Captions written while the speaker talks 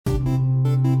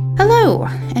Hello,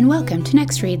 and welcome to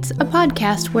Next Reads, a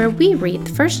podcast where we read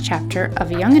the first chapter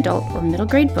of a young adult or middle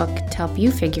grade book to help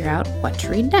you figure out what to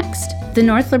read next. The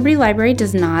North Liberty Library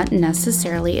does not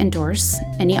necessarily endorse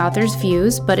any author's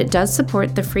views, but it does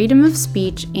support the freedom of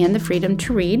speech and the freedom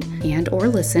to read and or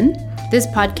listen. This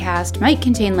podcast might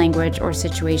contain language or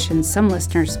situations some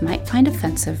listeners might find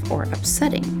offensive or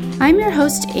upsetting. I'm your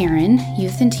host, Erin,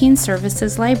 Youth and Teen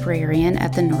Services Librarian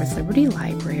at the North Liberty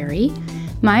Library.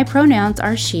 My pronouns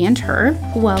are she and her.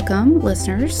 Welcome,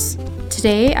 listeners.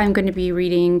 Today I'm going to be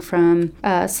reading from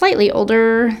a slightly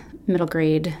older middle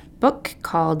grade book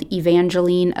called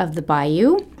Evangeline of the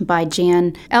Bayou by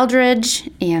Jan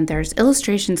Eldredge, and there's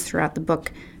illustrations throughout the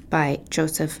book by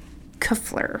Joseph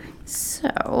Kuffler.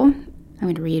 So I'm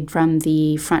going to read from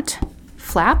the front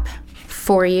flap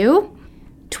for you.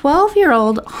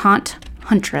 12-year-old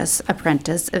huntress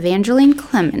apprentice Evangeline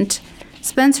Clement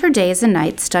spends her days and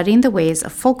nights studying the ways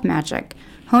of folk magic,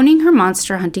 honing her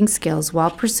monster hunting skills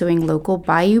while pursuing local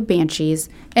bayou banshees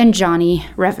and Johnny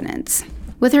revenants.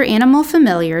 With her animal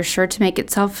familiar sure to make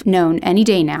itself known any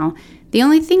day now, the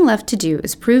only thing left to do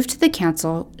is prove to the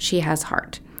council she has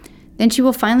heart. Then she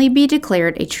will finally be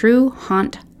declared a true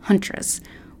huntress,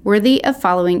 worthy of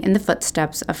following in the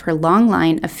footsteps of her long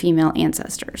line of female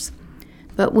ancestors.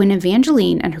 But when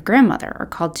Evangeline and her grandmother are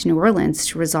called to New Orleans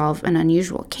to resolve an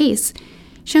unusual case,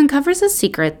 she uncovers a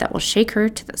secret that will shake her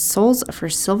to the soles of her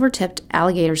silver-tipped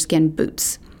alligator skin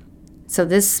boots. So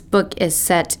this book is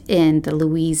set in the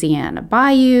Louisiana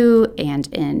Bayou and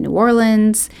in New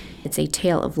Orleans. It's a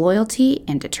tale of loyalty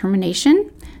and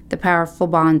determination, the powerful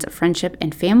bonds of friendship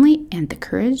and family, and the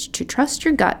courage to trust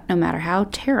your gut no matter how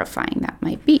terrifying that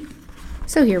might be.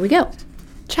 So here we go.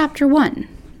 Chapter 1.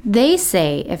 They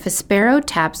say if a sparrow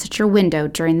taps at your window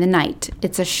during the night,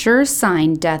 it's a sure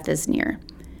sign death is near.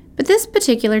 But this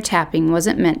particular tapping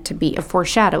wasn't meant to be a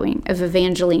foreshadowing of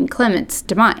Evangeline Clement's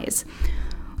demise,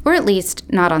 or at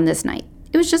least not on this night.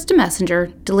 It was just a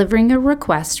messenger delivering a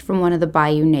request from one of the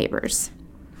bayou neighbors.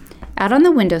 Out on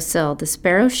the windowsill, the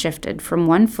sparrow shifted from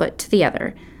one foot to the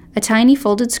other, a tiny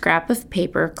folded scrap of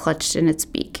paper clutched in its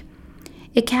beak.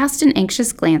 It cast an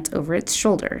anxious glance over its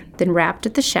shoulder, then rapped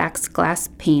at the shack's glass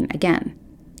pane again.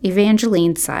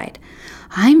 Evangeline sighed.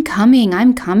 I'm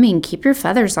coming, keep your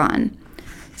feathers on.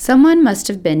 Someone must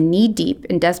have been knee-deep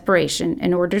in desperation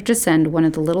in order to send one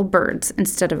of the little birds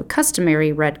instead of a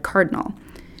customary red cardinal.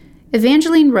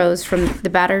 Evangeline rose from the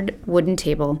battered wooden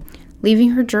table,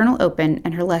 leaving her journal open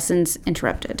and her lessons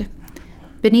interrupted.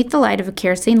 Beneath the light of a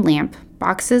kerosene lamp,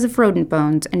 boxes of rodent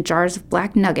bones and jars of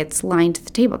black nuggets lined the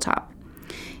tabletop.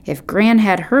 If Gran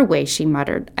had her way, she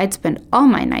muttered, I'd spend all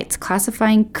my nights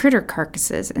classifying critter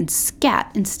carcasses and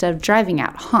scat instead of driving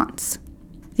out haunts.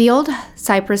 The old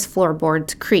cypress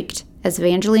floorboards creaked as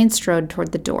Evangeline strode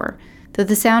toward the door, though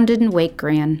the sound didn't wake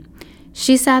Gran.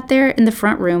 She sat there in the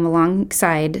front room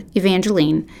alongside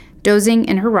Evangeline, dozing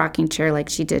in her rocking chair like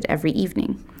she did every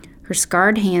evening, her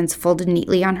scarred hands folded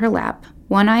neatly on her lap,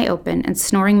 one eye open and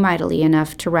snoring mightily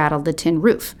enough to rattle the tin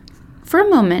roof. For a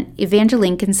moment,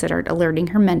 Evangeline considered alerting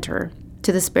her mentor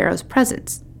to the sparrow's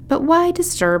presence, but why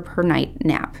disturb her night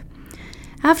nap?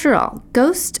 After all,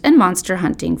 ghost and monster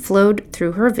hunting flowed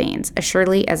through her veins as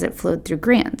surely as it flowed through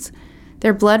Gran's,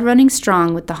 their blood running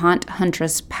strong with the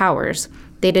huntress powers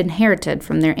they'd inherited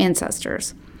from their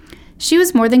ancestors. She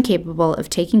was more than capable of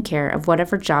taking care of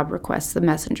whatever job requests the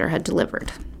messenger had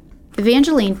delivered.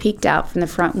 Evangeline peeked out from the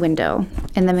front window,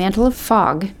 and the mantle of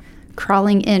fog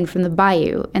crawling in from the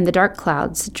bayou and the dark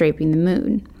clouds draping the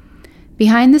moon.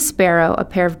 Behind the sparrow, a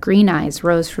pair of green eyes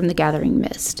rose from the gathering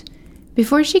mist.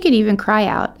 Before she could even cry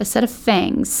out, a set of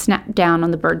fangs snapped down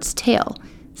on the bird's tail,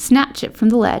 snatched it from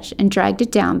the ledge, and dragged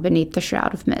it down beneath the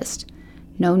shroud of mist.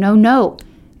 No, no, no!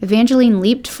 Evangeline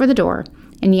leaped for the door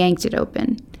and yanked it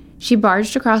open. She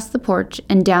barged across the porch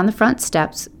and down the front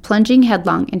steps, plunging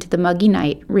headlong into the muggy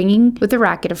night, ringing with a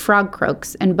racket of frog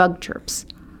croaks and bug chirps.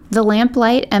 The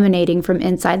lamplight emanating from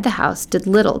inside the house did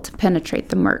little to penetrate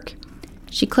the murk.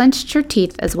 She clenched her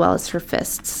teeth as well as her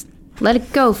fists. Let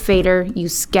it go, Fader, you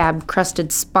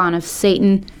scab-crusted spawn of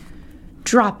Satan.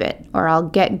 Drop it, or I'll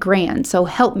get Gran, so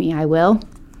help me I will.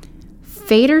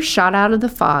 Fader shot out of the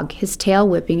fog, his tail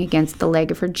whipping against the leg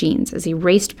of her jeans as he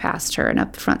raced past her and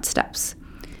up the front steps.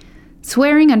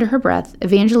 Swearing under her breath,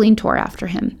 Evangeline tore after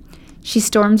him. She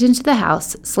stormed into the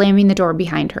house, slamming the door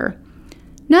behind her.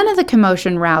 None of the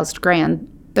commotion roused Gran,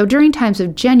 though during times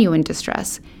of genuine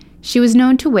distress, she was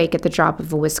known to wake at the drop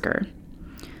of a whisker.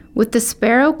 With the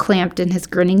sparrow clamped in his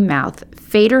grinning mouth,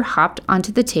 Fader hopped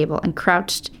onto the table and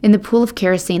crouched in the pool of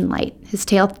kerosene light, his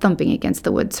tail thumping against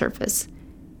the wood surface.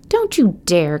 Don't you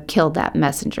dare kill that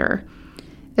messenger.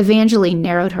 Evangeline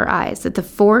narrowed her eyes at the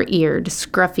four-eared,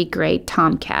 scruffy gray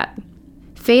tomcat.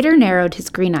 Fader narrowed his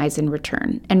green eyes in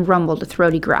return and rumbled a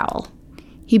throaty growl.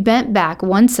 He bent back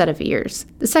one set of ears,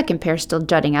 the second pair still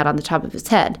jutting out on the top of his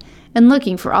head, and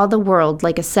looking for all the world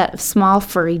like a set of small,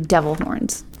 furry devil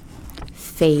horns.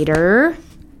 "Fader,"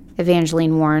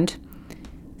 Evangeline warned.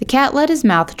 The cat let his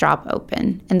mouth drop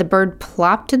open, and the bird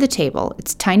plopped to the table,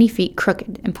 its tiny feet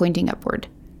crooked and pointing upward.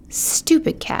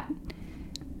 Stupid cat.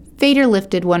 Fader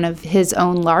lifted one of his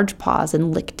own large paws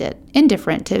and licked it,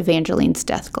 indifferent to Evangeline's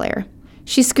death glare.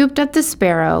 She scooped up the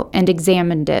sparrow and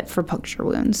examined it for puncture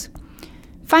wounds.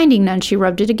 Finding none, she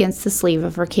rubbed it against the sleeve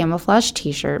of her camouflage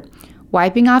t-shirt,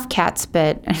 wiping off cat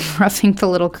spit and roughing the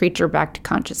little creature back to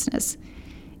consciousness.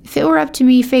 "If it were up to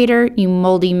me, Fader, you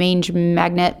moldy mange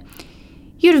magnet,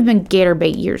 you'd have been gator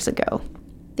bait years ago."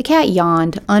 The cat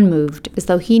yawned, unmoved, as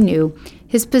though he knew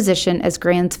his position as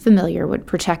Gran's familiar would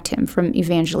protect him from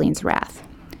Evangeline's wrath.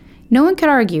 No one could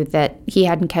argue that he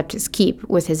hadn't kept his keep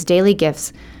with his daily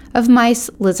gifts of mice,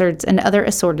 lizards, and other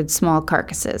assorted small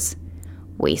carcasses.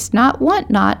 "Waste not, want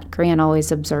not," Gran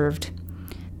always observed.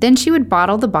 Then she would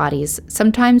bottle the bodies,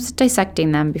 sometimes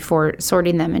dissecting them before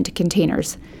sorting them into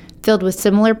containers filled with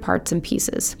similar parts and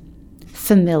pieces.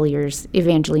 "Familiars,"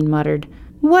 Evangeline muttered.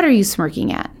 "What are you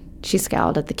smirking at?" She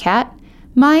scowled at the cat.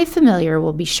 "My familiar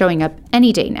will be showing up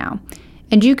any day now,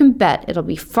 and you can bet it'll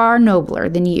be far nobler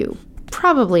than you.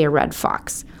 Probably a red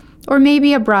fox, or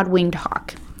maybe a broad-winged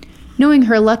hawk. Knowing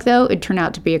her luck, though, it'd turn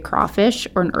out to be a crawfish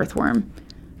or an earthworm."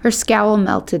 Her scowl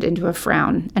melted into a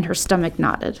frown, and her stomach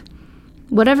knotted.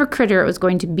 Whatever critter it was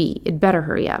going to be, it'd better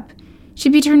hurry up.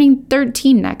 She'd be turning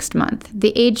 13 next month,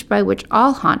 the age by which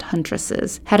all haunt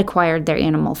huntresses had acquired their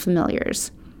animal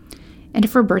familiars. And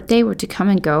if her birthday were to come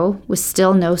and go with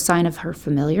still no sign of her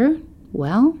familiar,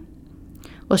 well,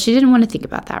 she didn't want to think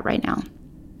about that right now.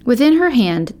 Within her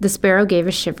hand, the sparrow gave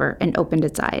a shiver and opened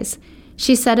its eyes.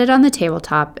 She set it on the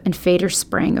tabletop, and Fader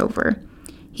sprang over.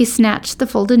 He snatched the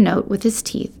folded note with his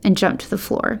teeth and jumped to the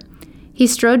floor. He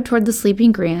strode toward the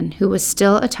sleeping Gran, who was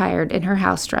still attired in her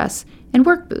house dress and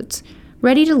work boots,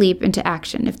 ready to leap into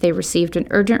action if they received an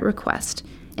urgent request,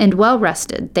 and well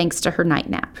rested thanks to her night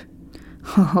nap.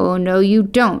 "Oh, no, you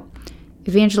don't."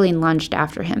 Evangeline lunged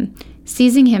after him,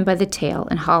 seizing him by the tail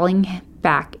and hauling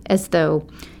back as though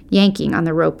yanking on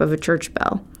the rope of a church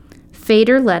bell.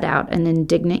 Fader let out an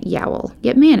indignant yowl,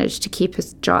 yet managed to keep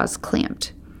his jaws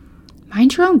clamped.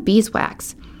 "Mind your own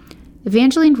beeswax."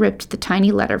 Evangeline ripped the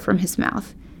tiny letter from his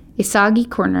mouth, a soggy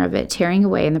corner of it tearing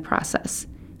away in the process.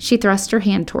 She thrust her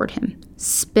hand toward him.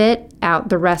 "Spit out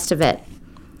the rest of it."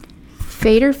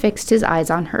 Fader fixed his eyes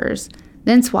on hers,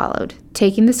 then swallowed,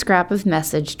 taking the scrap of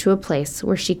message to a place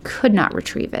where she could not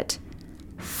retrieve it.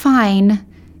 "Fine,"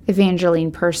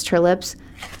 Evangeline pursed her lips.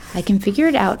 "I can figure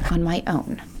it out on my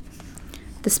own."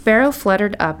 The sparrow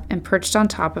fluttered up and perched on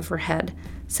top of her head,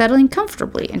 settling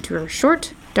comfortably into her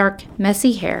short, dark,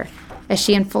 messy hair as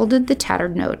she unfolded the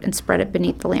tattered note and spread it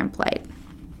beneath the lamplight.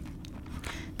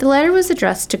 The letter was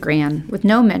addressed to Gran, with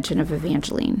no mention of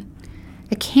Evangeline.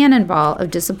 A cannonball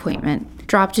of disappointment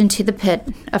dropped into the pit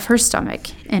of her stomach,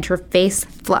 and her face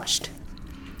flushed.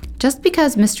 Just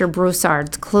because Mr.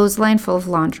 Broussard's clothesline full of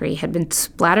laundry had been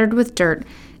splattered with dirt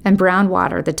and brown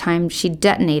water the time she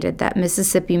detonated that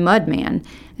Mississippi mudman,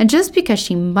 and just because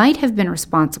she might have been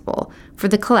responsible for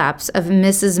the collapse of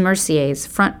Mrs. Mercier's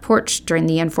front porch during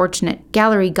the unfortunate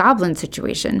gallery goblin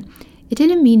situation, it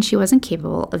didn't mean she wasn't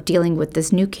capable of dealing with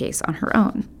this new case on her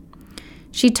own.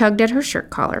 She tugged at her shirt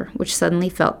collar, which suddenly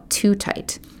felt too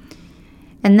tight.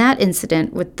 And that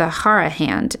incident with the Hara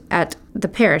hand at the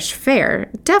parish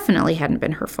fair definitely hadn't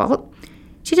been her fault.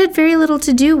 She'd had very little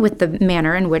to do with the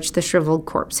manner in which the shriveled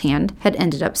corpse hand had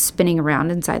ended up spinning around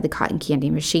inside the cotton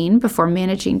candy machine before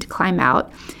managing to climb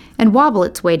out and wobble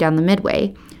its way down the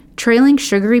midway, trailing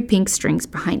sugary pink strings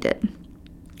behind it.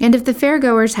 And if the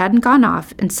fairgoers hadn't gone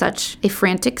off in such a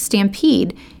frantic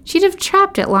stampede, she'd have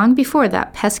trapped it long before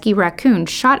that pesky raccoon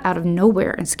shot out of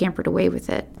nowhere and scampered away with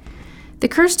it. The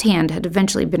cursed hand had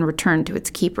eventually been returned to its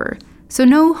keeper, so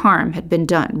no harm had been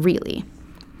done, really.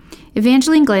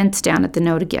 Evangeline glanced down at the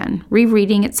note again,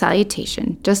 rereading its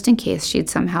salutation, just in case she had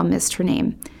somehow missed her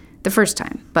name the first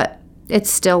time, but it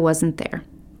still wasn't there.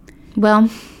 Well,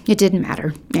 it didn't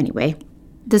matter, anyway.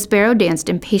 The sparrow danced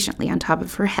impatiently on top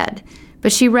of her head,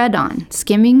 but she read on,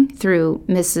 skimming through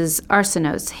Mrs.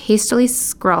 Arsenault's hastily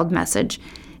scrawled message,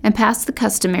 and past the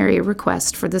customary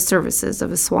request for the services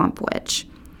of a swamp witch.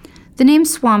 The name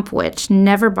Swamp Witch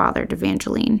never bothered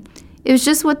Evangeline. It was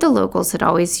just what the locals had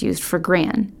always used for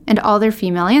Gran and all their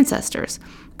female ancestors,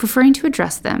 preferring to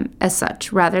address them as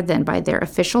such rather than by their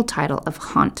official title of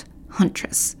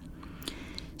Huntress.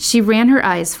 She ran her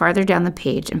eyes farther down the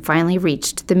page and finally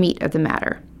reached the meat of the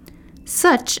matter.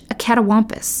 Such a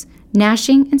catawampus,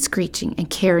 gnashing and screeching and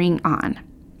carrying on.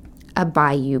 A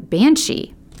Bayou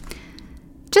Banshee.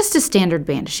 Just a standard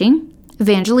banishing.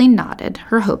 Evangeline nodded,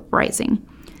 her hope rising.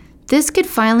 This could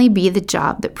finally be the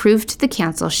job that proved to the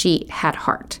council she had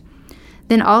heart.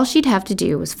 Then all she'd have to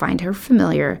do was find her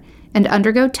familiar and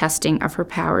undergo testing of her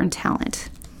power and talent.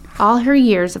 All her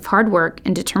years of hard work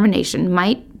and determination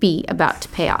might be about to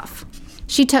pay off.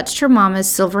 She touched her mama's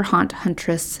silver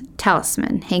huntress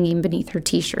talisman hanging beneath her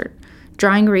t-shirt,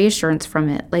 drawing reassurance from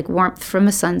it like warmth from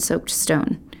a sun-soaked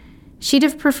stone. She'd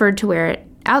have preferred to wear it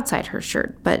outside her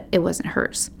shirt, but it wasn't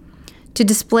hers. To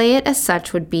display it as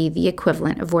such would be the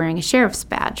equivalent of wearing a sheriff's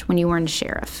badge when you weren't a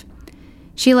sheriff.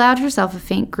 She allowed herself a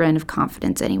faint grin of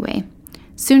confidence anyway.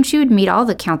 Soon she would meet all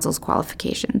the council's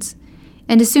qualifications.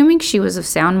 And assuming she was of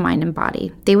sound mind and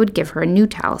body, they would give her a new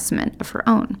talisman of her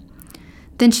own.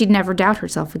 Then she'd never doubt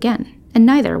herself again, and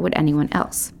neither would anyone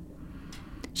else.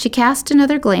 She cast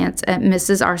another glance at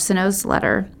Mrs. Arsenault's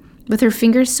letter. With her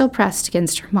fingers still pressed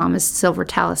against her mama's silver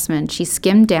talisman, she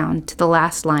skimmed down to the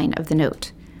last line of the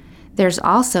note. There's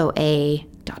also a ...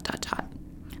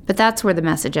 But that's where the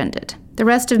message ended. The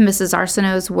rest of Mrs.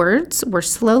 Arsenault's words were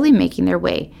slowly making their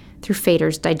way through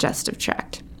Fader's digestive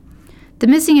tract. The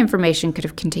missing information could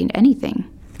have contained anything.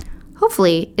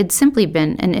 Hopefully, it'd simply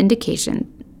been an indication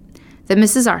that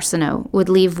Mrs. Arsenault would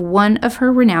leave one of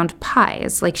her renowned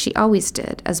pies, like she always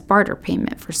did, as barter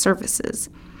payment for services.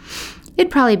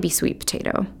 It'd probably be sweet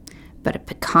potato. But a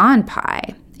pecan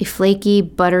pie, a flaky,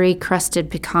 buttery, crusted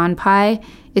pecan pie,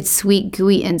 its sweet,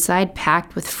 gooey inside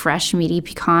packed with fresh, meaty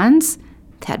pecans,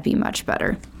 that'd be much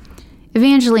better.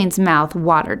 Evangeline's mouth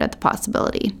watered at the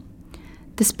possibility.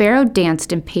 The sparrow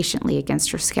danced impatiently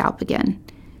against her scalp again.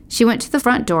 She went to the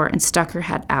front door and stuck her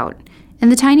head out,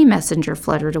 and the tiny messenger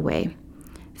fluttered away.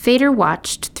 Fader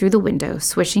watched through the window,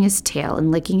 swishing his tail and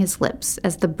licking his lips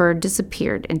as the bird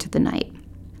disappeared into the night.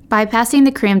 Bypassing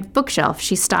the crammed bookshelf,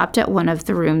 she stopped at one of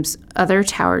the room's other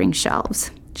towering shelves.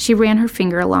 She ran her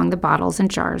finger along the bottles and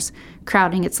jars,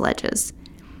 crowding its ledges.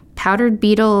 Powdered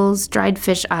beetles, dried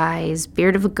fish eyes,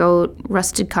 beard of a goat,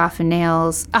 rusted coffin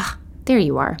nails. Ah, there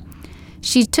you are.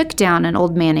 She took down an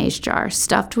old mayonnaise jar,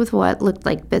 stuffed with what looked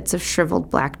like bits of shriveled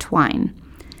black twine.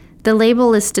 The label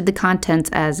listed the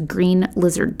contents as green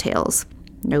lizard tails.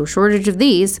 No shortage of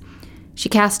these. She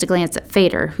cast a glance at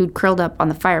Fader, who'd curled up on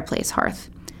the fireplace hearth.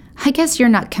 I guess you're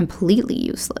not completely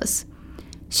useless.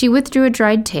 She withdrew a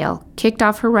dried tail, kicked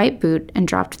off her right boot, and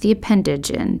dropped the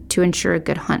appendage in to ensure a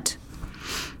good hunt.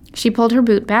 She pulled her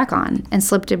boot back on and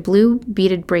slipped a blue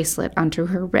beaded bracelet onto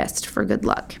her wrist for good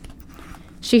luck.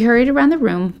 She hurried around the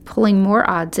room, pulling more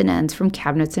odds and ends from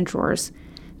cabinets and drawers,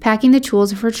 packing the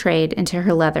tools of her trade into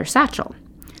her leather satchel.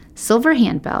 Silver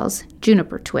handbells,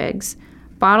 juniper twigs,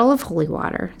 bottle of holy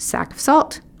water, sack of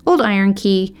salt, old iron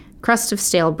key, crust of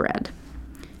stale bread.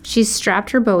 She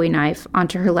strapped her Bowie knife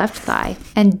onto her left thigh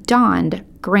and donned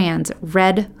Gran's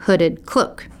red hooded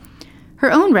cloak.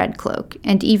 Her own red cloak,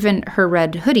 and even her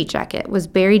red hoodie jacket, was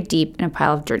buried deep in a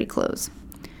pile of dirty clothes.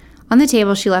 On the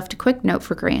table, she left a quick note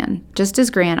for Gran, just as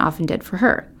Gran often did for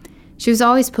her. She was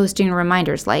always posting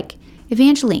reminders like,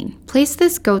 Evangeline, place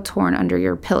this goat's horn under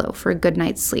your pillow for a good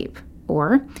night's sleep.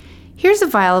 Or, here's a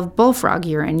vial of bullfrog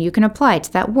urine you can apply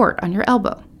to that wart on your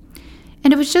elbow.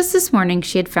 And it was just this morning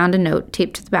she had found a note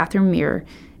taped to the bathroom mirror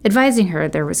advising her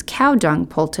there was cow dung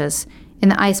poultice in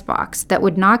the icebox that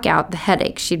would knock out the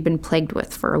headache she'd been plagued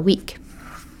with for a week.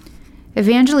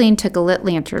 Evangeline took a lit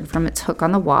lantern from its hook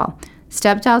on the wall,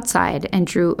 stepped outside, and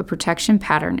drew a protection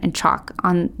pattern in chalk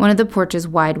on one of the porch's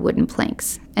wide wooden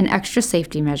planks, an extra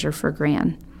safety measure for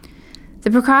Gran. The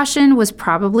precaution was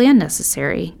probably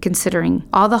unnecessary, considering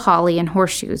all the holly and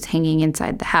horseshoes hanging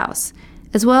inside the house,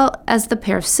 as well as the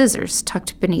pair of scissors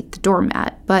tucked beneath the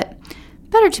doormat, but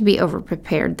better to be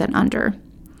overprepared than under.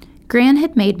 Gran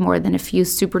had made more than a few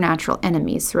supernatural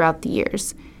enemies throughout the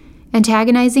years.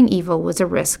 Antagonizing evil was a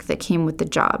risk that came with the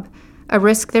job, a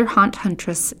risk their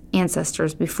huntress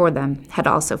ancestors before them had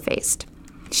also faced.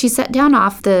 She set down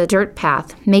off the dirt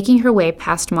path, making her way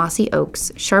past mossy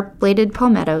oaks, sharp-bladed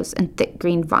palmettos, and thick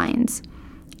green vines.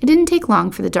 It didn't take long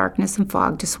for the darkness and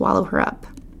fog to swallow her up.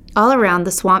 All around,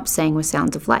 the swamp sang with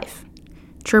sounds of life.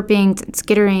 Chirpings and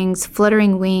skitterings,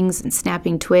 fluttering wings and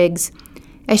snapping twigs.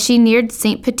 As she neared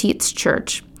St. Petit's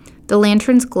church, the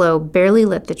lantern's glow barely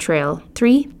lit the trail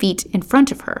 3 feet in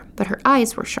front of her, but her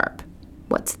eyes were sharp.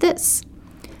 What's this?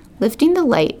 Lifting the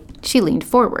light, she leaned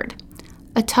forward.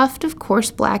 A tuft of coarse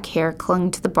black hair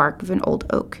clung to the bark of an old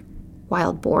oak.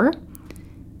 Wild boar?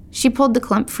 She pulled the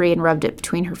clump free and rubbed it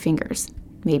between her fingers.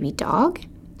 Maybe dog?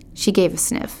 She gave a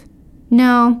sniff.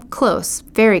 No, close,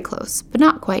 very close, but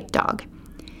not quite dog.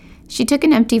 She took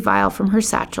an empty vial from her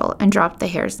satchel and dropped the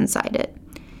hairs inside it.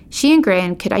 She and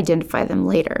Gran could identify them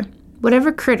later.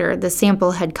 Whatever critter the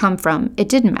sample had come from, it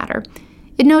didn't matter.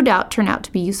 It no doubt turned out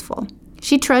to be useful.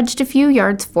 She trudged a few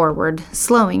yards forward,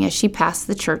 slowing as she passed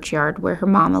the churchyard where her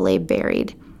mama lay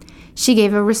buried. She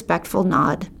gave a respectful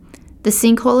nod. The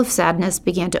sinkhole of sadness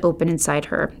began to open inside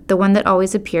her, the one that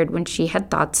always appeared when she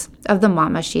had thoughts of the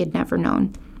mama she had never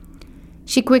known.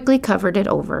 She quickly covered it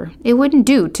over. It wouldn't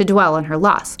do to dwell on her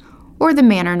loss, or the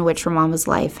manner in which her mama's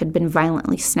life had been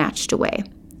violently snatched away.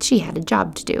 She had a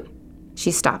job to do.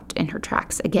 She stopped in her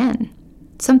tracks again.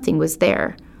 Something was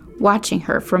there, watching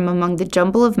her from among the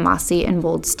jumble of mossy and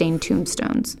mold-stained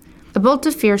tombstones. A bolt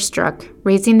of fear struck,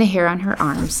 raising the hair on her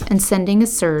arms and sending a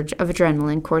surge of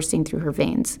adrenaline coursing through her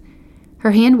veins.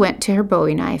 Her hand went to her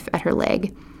bowie knife at her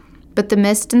leg, but the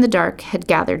mist in the dark had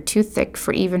gathered too thick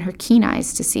for even her keen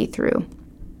eyes to see through.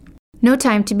 No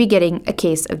time to be getting a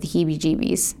case of the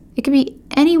heebie-jeebies. It could be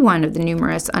any one of the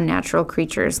numerous unnatural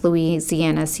creatures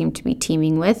Louisiana seemed to be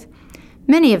teeming with,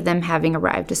 many of them having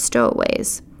arrived as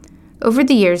stowaways. Over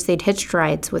the years, they'd hitched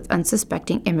rides with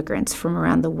unsuspecting immigrants from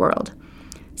around the world,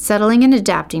 settling and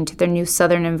adapting to their new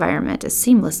southern environment as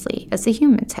seamlessly as the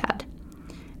humans had.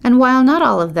 And while not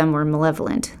all of them were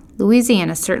malevolent,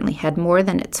 Louisiana certainly had more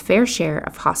than its fair share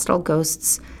of hostile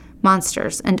ghosts,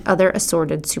 monsters, and other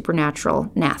assorted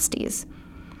supernatural nasties.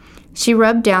 She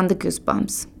rubbed down the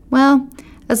goosebumps. Well,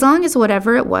 as long as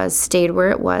whatever it was stayed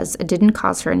where it was and didn't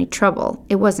cause her any trouble,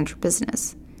 it wasn't her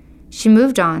business. She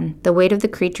moved on, the weight of the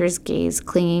creature's gaze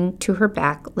clinging to her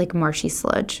back like marshy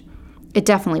sludge. It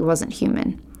definitely wasn't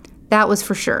human. That was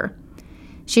for sure.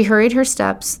 She hurried her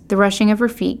steps, the rushing of her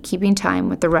feet keeping time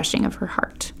with the rushing of her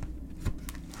heart.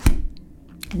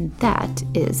 And that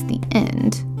is the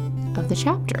end of the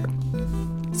chapter.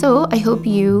 So I hope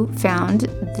you found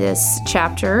this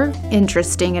chapter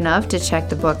interesting enough to check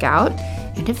the book out.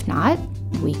 And if not,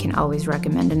 we can always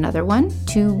recommend another one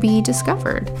to be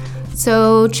discovered.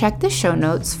 So check the show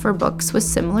notes for books with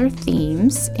similar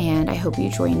themes, and I hope you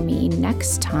join me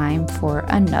next time for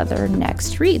another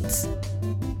Next Reads.